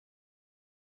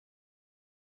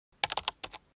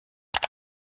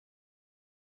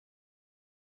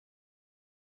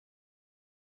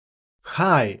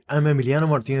Hi, I'm Emiliano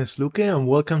Martinez Luque and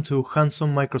welcome to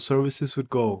Hands-on Microservices with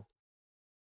Go.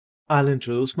 I'll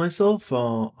introduce myself.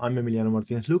 I'm Emiliano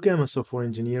Martinez Luque. I'm a software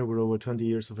engineer with over 20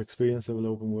 years of experience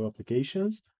developing web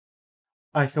applications.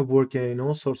 I have worked in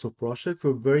all sorts of projects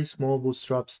from very small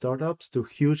bootstrap startups to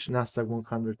huge NASDAQ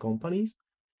 100 companies.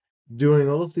 During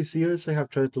all of these years, I have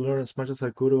tried to learn as much as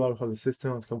I could about how the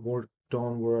systems I have worked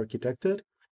on were architected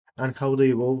and how they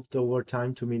evolved over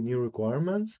time to meet new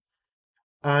requirements.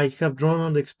 I have drawn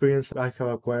on the experience that I have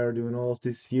acquired during all of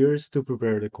these years to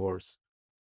prepare the course.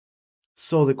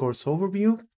 So the course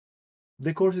overview.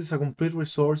 The course is a complete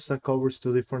resource that covers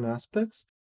two different aspects.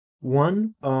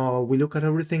 One, we look at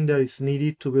everything that is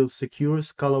needed to build secure,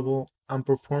 scalable, and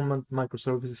performant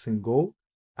microservices in Go.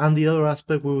 And the other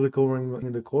aspect we will be covering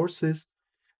in the course is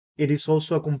it is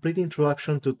also a complete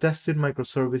introduction to tested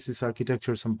microservices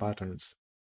architectures and patterns.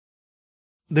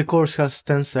 The course has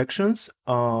 10 sections.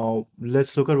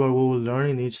 Let's look at what we will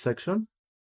learn in each section.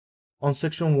 On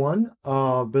section 1,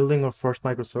 building our first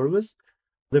microservice,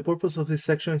 the purpose of this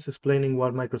section is explaining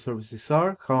what microservices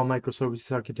are, how a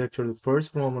microservices architecture differs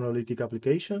from a monolithic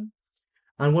application,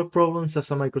 and what problems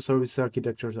does a microservices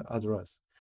architecture address.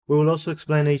 We will also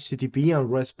explain HTTP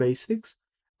and REST basics,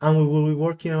 and we will be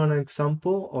working on an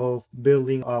example of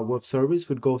building a web service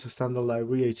with Go's standard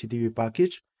library HTTP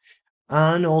package,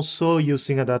 and also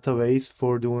using a database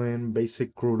for doing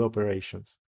basic CRUD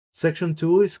operations. Section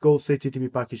 2 is Go's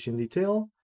HTTP package in detail.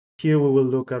 Here we will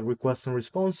look at requests and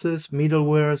responses,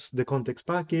 middlewares, the context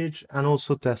package, and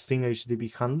also testing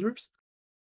HTTP handlers.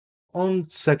 On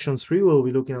section 3, we'll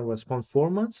be looking at response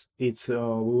formats. We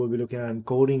will be looking at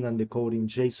encoding and decoding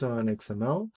JSON and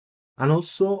XML, and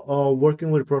also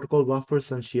working with protocol buffers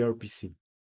and gRPC.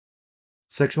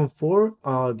 Section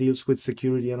 4 deals with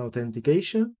security and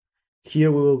authentication.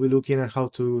 Here we will be looking at how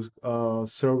to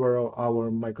serve our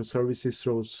microservices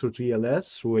through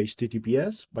TLS, through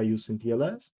HTTPS by using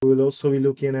TLS. We will also be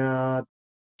looking at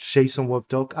JSON Web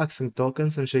Access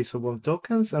tokens and JSON Web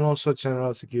Tokens, and also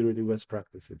general security best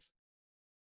practices.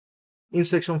 In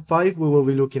section 5, we will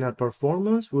be looking at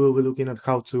performance. We will be looking at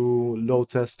how to load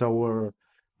test our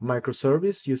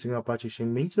microservice using Apache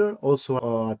ShadeMeter, also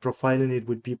profiling it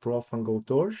with pprof and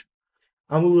GoTorch.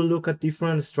 And we will look at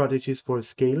different strategies for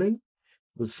scaling,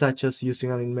 such as using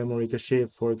an in-memory cache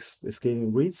for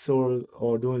scaling reads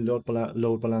or doing load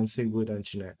balancing with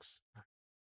Nginx.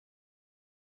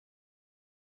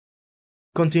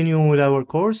 Continuing with our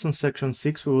course, in section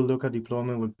 6, we will look at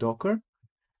deployment with Docker.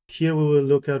 Here we will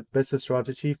look at best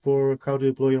strategy for how to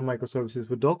deploy your microservices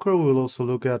with Docker. We will also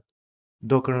look at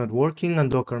Docker networking and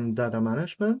Docker data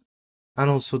management, and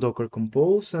also Docker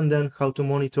Compose, and then how to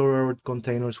monitor our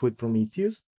containers with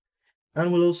Prometheus.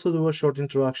 And we'll also do a short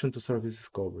introduction to service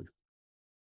discovery.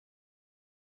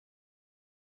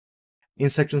 In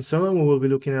section 7, we will be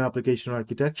looking at application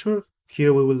architecture.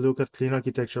 Here we will look at clean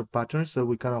architecture patterns that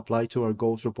we can apply to our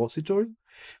Go repository.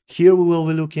 Here we will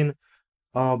be looking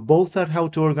both at how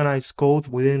to organize code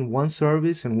within one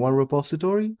service in one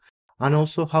repository, and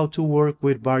also how to work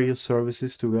with various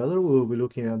services together. We will be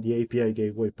looking at the API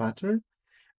gateway pattern,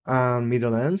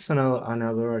 middle ends, and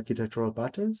other architectural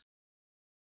patterns.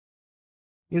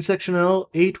 In section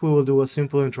 8, we will do a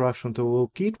simple introduction to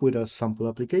WebKit with a sample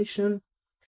application.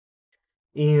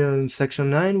 In section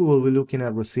 9, we will be looking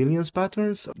at resilience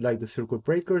patterns like the circuit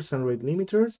breakers and rate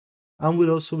limiters, and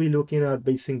we'll also be looking at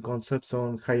basic concepts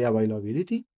on high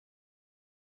availability.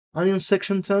 And in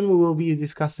section 10, we will be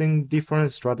discussing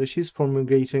different strategies for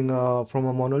migrating from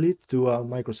a monolith to a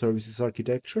microservices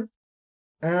architecture.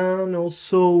 And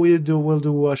also we'll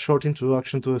do a short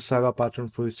introduction to the Saga pattern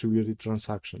for distributed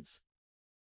transactions.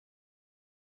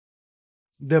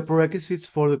 The prerequisites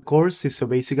for the course is a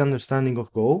basic understanding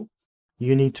of Go.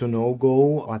 You need to know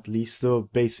Go, at least the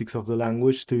basics of the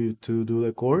language to do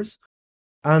the course.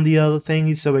 And the other thing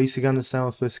is a basic understanding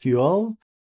of SQL,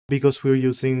 because we're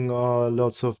using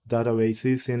lots of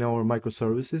databases in our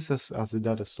microservices as a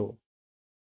data store.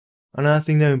 Another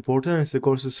thing that's important is the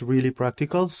course is really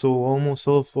practical, so almost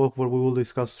all of what we will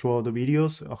discuss throughout the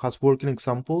videos has working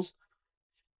examples.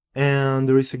 And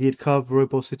there is a GitHub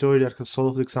repository that has all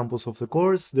of the examples of the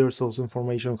course. There's also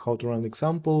information on how to run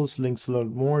examples, links to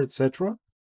learn more, etc.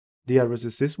 The address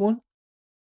is this one.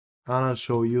 And I'll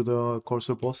show you the course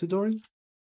repository.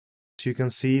 So you can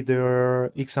see there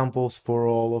are examples for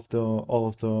all of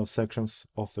the sections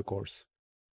of the course.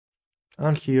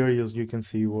 And here you can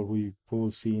see what we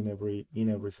will see in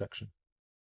every section.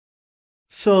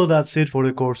 So that's it for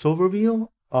the course overview.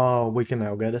 We can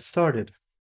now get started.